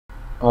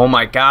Oh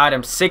my god,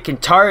 I'm sick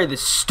and tired of the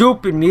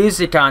stupid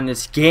music on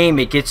this game.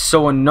 It gets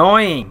so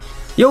annoying.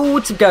 Yo,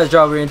 what's up guys,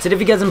 Robert here, and today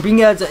you guys I'm bringing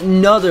you guys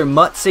another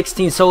MUT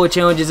 16 solo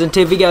challenges, and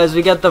today guys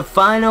we got the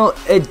final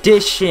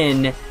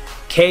edition.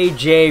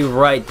 KJ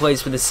Wright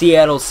plays for the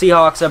Seattle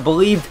Seahawks. I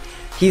believe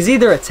he's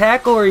either a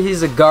tackle or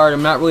he's a guard.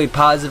 I'm not really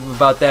positive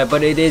about that,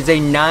 but it is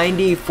a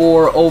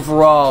 94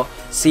 overall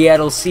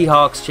Seattle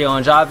Seahawks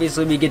challenge.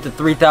 Obviously we get the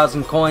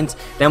 3,000 coins,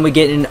 then we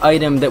get an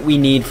item that we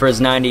need for his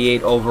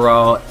 98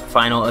 overall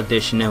final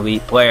edition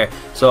elite player.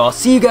 So I'll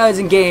see you guys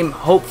in game.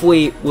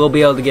 Hopefully we'll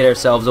be able to get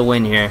ourselves a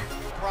win here.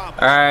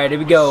 Alright, here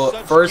we go.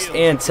 First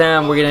and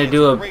 10. We're going to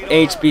do a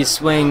HB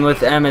swing with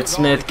Emmitt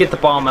Smith. Get the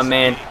ball, my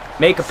man.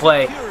 Make a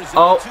play.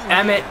 Oh,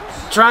 Emmitt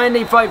trying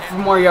to fight for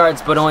more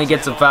yards, but only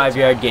gets a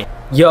 5-yard gain.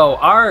 Yo,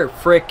 our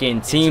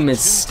freaking team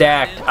is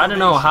stacked. I don't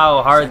know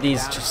how hard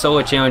these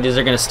solo challenges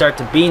are going to start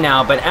to be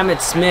now, but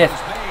Emmitt Smith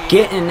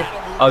getting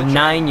a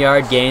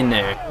 9-yard gain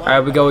there.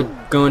 Alright, we go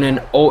going in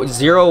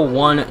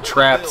 0-1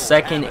 trap,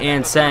 second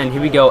and 10.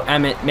 Here we go,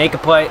 Emmitt, make a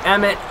play.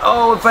 Emmitt,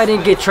 oh, if I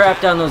didn't get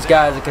trapped on those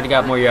guys, I could have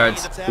got more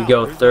yards. We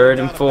go 3rd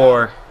and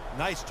 4.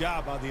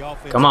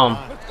 Come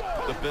on.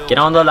 Get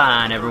on the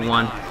line,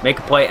 everyone. Make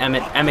a play,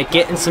 Emmitt. Emmitt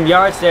getting some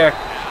yards there.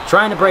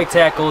 Trying to break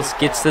tackles.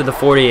 Gets to the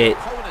 48.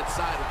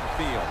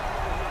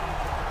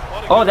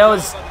 Oh, that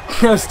was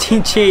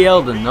TJ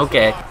Yeldon.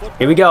 Okay.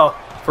 Here we go.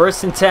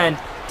 1st and 10.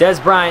 Des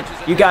Bryant,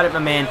 you got it, my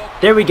man.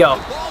 There we go.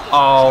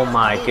 Oh,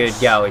 my good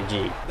golly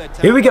gee.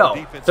 Here we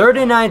go. 3rd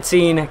and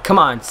 19. Come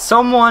on.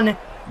 Someone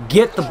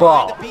get the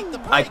ball.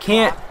 I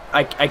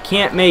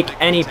can't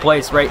make any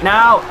plays right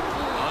now.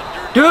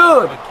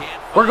 Dude,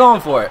 we're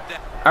going for it.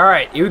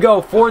 Alright, here we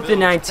go, 4th and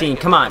 19.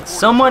 Come on,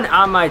 someone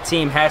on my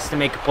team has to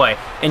make a play.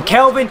 And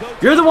Calvin,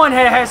 you're the one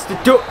that has to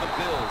do.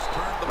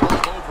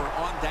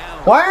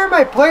 Why aren't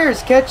my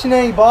players catching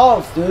any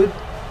balls, dude?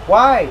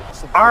 Why?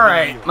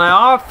 Alright,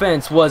 my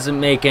offense wasn't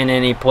making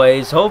any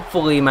plays.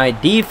 Hopefully my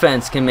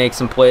defense can make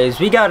some plays.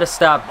 We gotta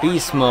stop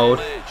beast mode,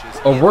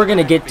 or we're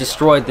gonna get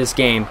destroyed this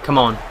game. Come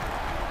on.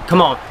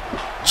 Come on.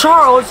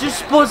 Charles, you're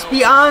supposed to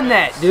be on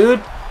that,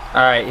 dude.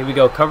 Alright, here we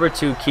go. Cover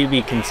 2,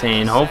 QB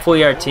contain.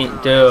 Hopefully our team...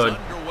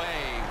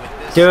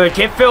 Dude,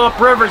 get Phillip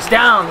Rivers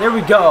down. There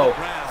we go.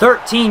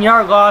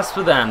 13-yard loss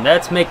for them.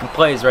 That's making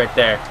plays right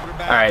there.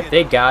 Alright,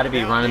 they got to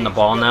be running the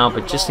ball now,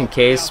 but just in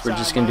case, we're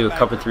just going to do a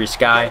cover 3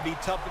 sky.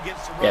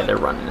 Yeah, they're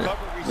running it.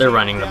 They're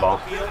running the ball.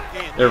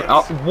 They're...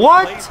 Oh,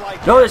 what?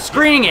 No, they're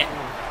screening it.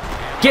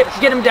 Get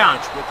him down.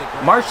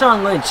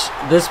 Marshawn Lynch,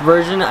 this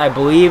version, I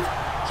believe,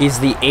 he's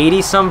the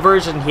 80-some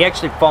version. He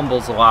actually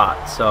fumbles a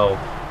lot, so...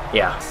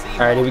 yeah.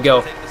 Alright, here we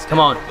go. Come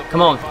on.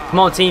 Come on. Come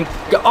on, team.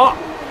 Go.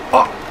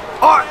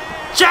 Oh!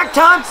 Jack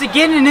Thompson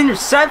getting an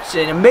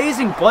interception.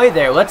 Amazing play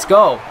there. Let's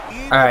go.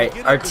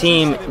 Alright, our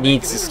team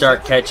needs to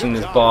start catching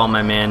this ball,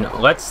 my man.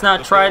 Let's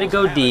not try to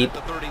go deep.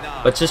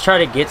 Let's just try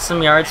to get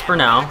some yards for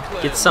now.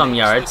 Get some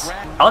yards.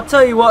 I'll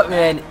tell you what,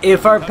 man.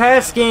 If our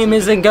pass game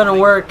isn't going to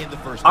work,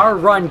 our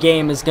run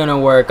game is going to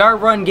work. Our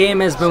run game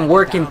has been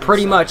working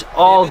pretty much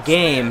all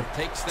game.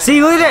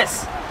 See, look at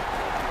this.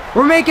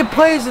 We're making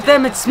plays with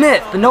Emmitt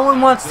Smith, but no one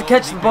wants to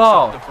catch the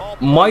ball.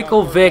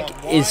 Michael Vick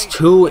is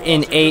 2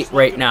 and 8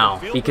 right now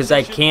because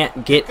I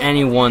can't get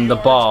anyone the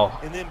ball.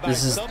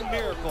 This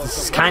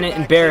is kind of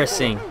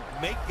embarrassing.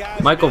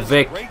 Michael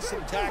Vick,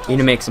 you need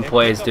to make some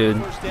plays,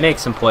 dude. Make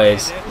some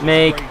plays.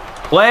 Make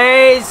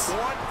plays.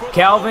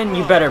 Calvin,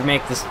 you better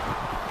make this.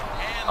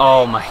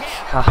 Oh my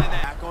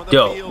god.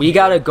 Yo, we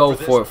gotta go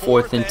for it.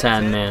 4th and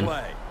 10,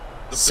 man.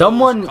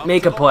 Someone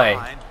make a play.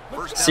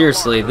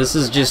 Seriously, this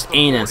is just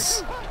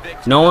anus.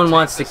 No one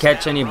wants to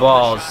catch any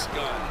balls.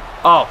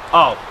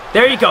 Oh,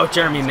 there you go,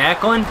 Jeremy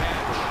Macklin.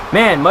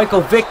 Man,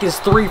 Michael Vick is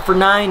 3 for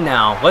 9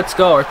 now. Let's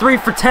go, or 3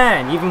 for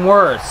 10, even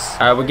worse.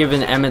 Alright, we're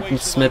giving Emmitt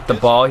Smith the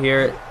ball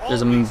here.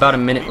 There's about a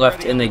minute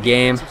left in the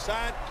game.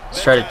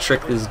 Let's try to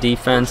trick this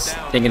defense,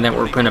 thinking that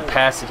we're going to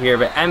pass it here.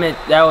 But Emmitt,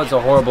 that was a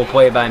horrible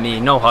play by me.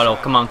 No huddle.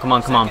 Come on, come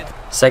on, come on.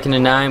 2nd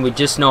and 9, we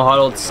just no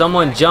huddled.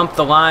 Someone jumped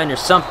the line or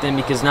something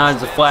because now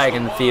there's a flag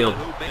in the field.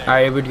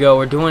 Alright, here we go.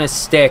 We're doing a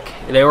stick.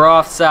 They were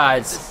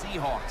offsides.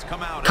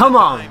 Come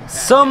on,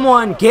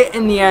 someone get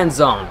in the end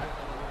zone.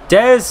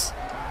 Dez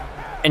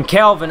and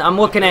Calvin, I'm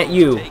looking at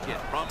you.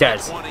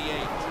 Dez,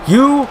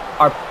 you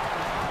are...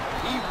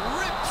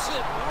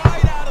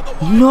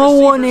 No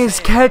one is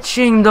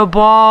catching the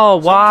ball.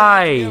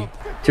 Why?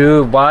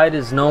 Dude, why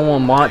does no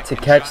one want to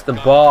catch the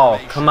ball?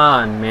 Come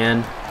on,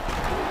 man.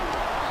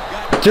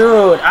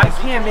 Dude, I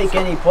can't make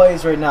any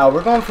plays right now.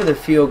 We're going for the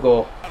field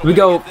goal. We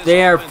go,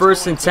 they are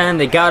 1st and 10.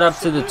 They got up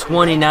to the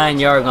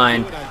 29-yard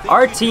line.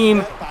 Our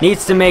team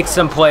needs to make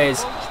some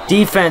plays,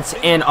 defense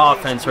and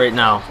offense right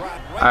now.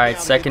 Alright,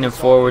 2nd and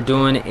 4. We're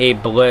doing a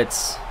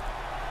blitz.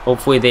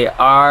 Hopefully they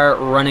are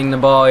running the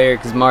ball here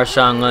because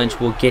Marshawn Lynch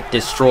will get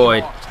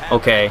destroyed.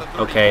 Okay,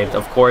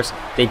 of course.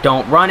 They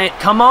don't run it.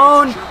 Come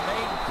on!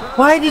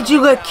 Why did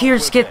you let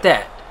Kears get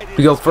that?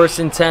 We go 1st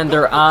and 10.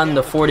 They're on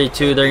the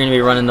 42. They're going to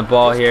be running the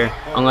ball here.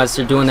 Unless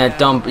they're doing that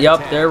dump.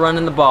 Yup, they're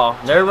running the ball.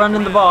 They're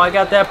running the ball. I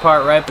got that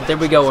part right. But there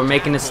we go. We're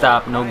making a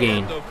stop. No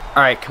gain.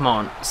 Alright, come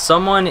on.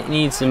 Someone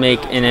needs to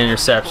make an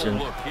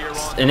interception.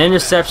 An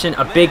interception,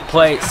 a big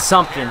play,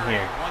 something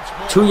here.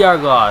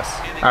 2-yard loss.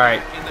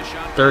 Alright,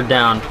 3rd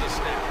down.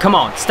 Come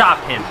on, stop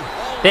him.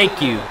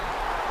 Thank you.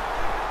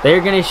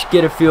 They're going to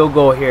get a field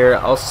goal here.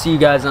 I'll see you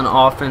guys on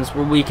offense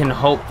where we can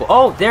hope.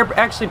 Oh, they're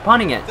actually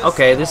punting it.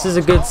 Okay, this is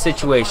a good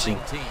situation.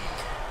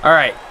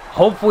 Alright,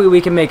 hopefully we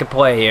can make a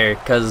play here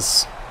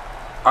because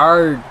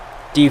our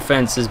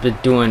defense has been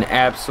doing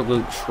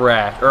absolute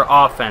trash, or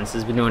offense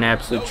has been doing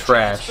absolute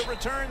trash.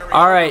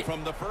 Alright,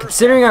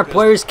 considering our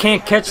players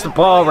can't catch the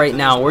ball right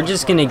now, we're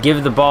just going to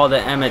give the ball to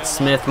Emmitt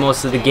Smith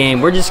most of the game.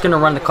 We're just going to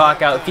run the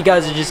clock out. If you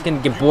guys are just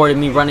going to get bored of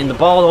me running the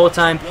ball the whole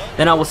time,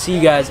 then I will see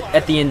you guys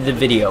at the end of the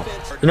video.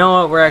 You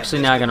know what, we're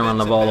actually not going to run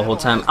the ball the whole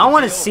time. I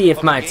want to see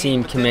if my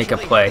team can make a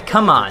play.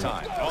 Come on,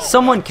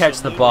 someone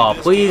catch the ball,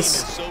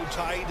 please.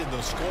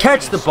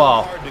 Catch the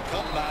ball.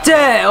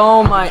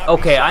 Oh my,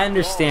 okay, I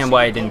understand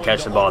why I didn't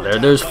catch the ball there.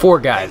 There's 4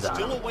 guys on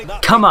him.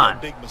 Come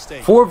on,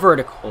 4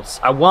 verticals.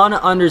 I want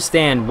to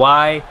understand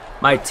why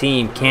my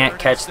team can't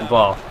catch the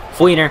ball.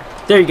 Fleener,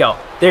 there you go,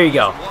 there you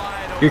go.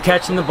 You're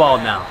catching the ball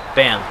now,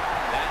 bam.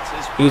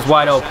 He was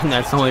wide open,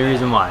 that's the only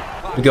reason why.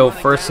 We go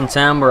 1st and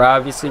 10, we're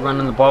obviously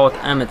running the ball with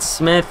Emmitt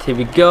Smith. Here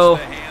we go.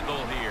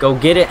 Go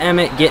get it,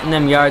 Emmitt, getting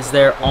them yards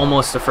there,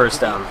 almost a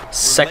 1st down.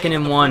 2nd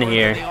and 1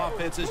 here.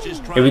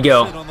 Here we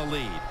go.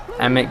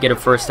 Emmitt get a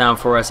 1st down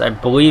for us. I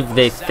believe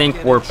they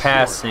think we're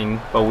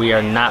passing, but we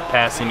are not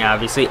passing,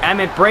 obviously.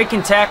 Emmitt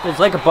breaking tackles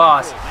like a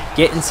boss,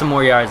 getting some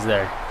more yards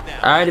there.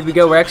 Alright, here we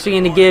go. We're actually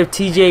going to give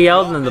TJ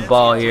Yeldon the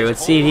ball here.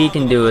 Let's see if he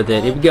can do with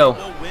it. Here we go.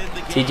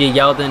 TJ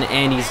Yeldon,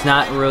 and he's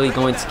not really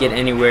going to get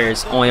anywhere.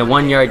 It's only a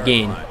 1-yard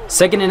gain.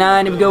 2nd and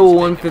 9, here we go.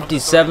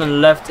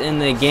 1:57 left in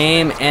the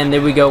game, and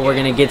there we go. We're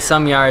going to get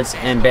some yards,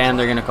 and bam,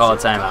 they're going to call a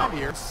timeout.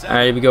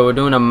 Alright, here we go. We're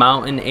doing a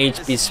mountain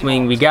HB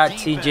swing. We got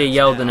TJ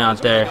Yeldon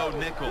out there.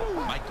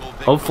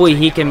 Hopefully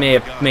he can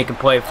make a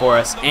play for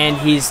us. And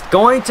he's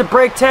going to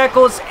break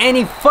tackles, and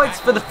he fights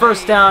for the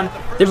 1st down.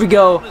 There we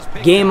go.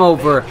 Game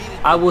over.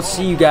 I will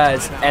see you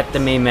guys at the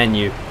main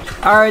menu.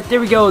 Alright, there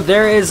we go.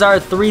 There is our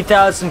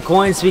 3,000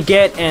 coins we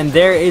get, and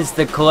there is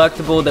the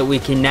collectible that we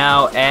can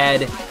now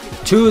add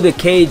to the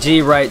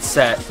KG Wright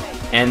set.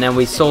 And then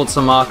we sold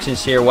some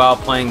auctions here while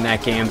playing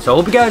that game. So I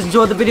hope you guys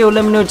enjoyed the video.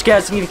 Let me know what you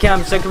guys think in the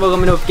comment section below. Let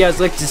me know if you guys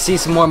like to see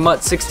some more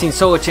MUT 16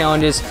 solo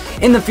challenges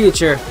in the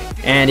future.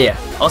 And yeah,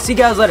 I'll see you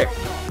guys later.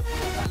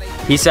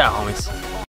 Peace out, homies.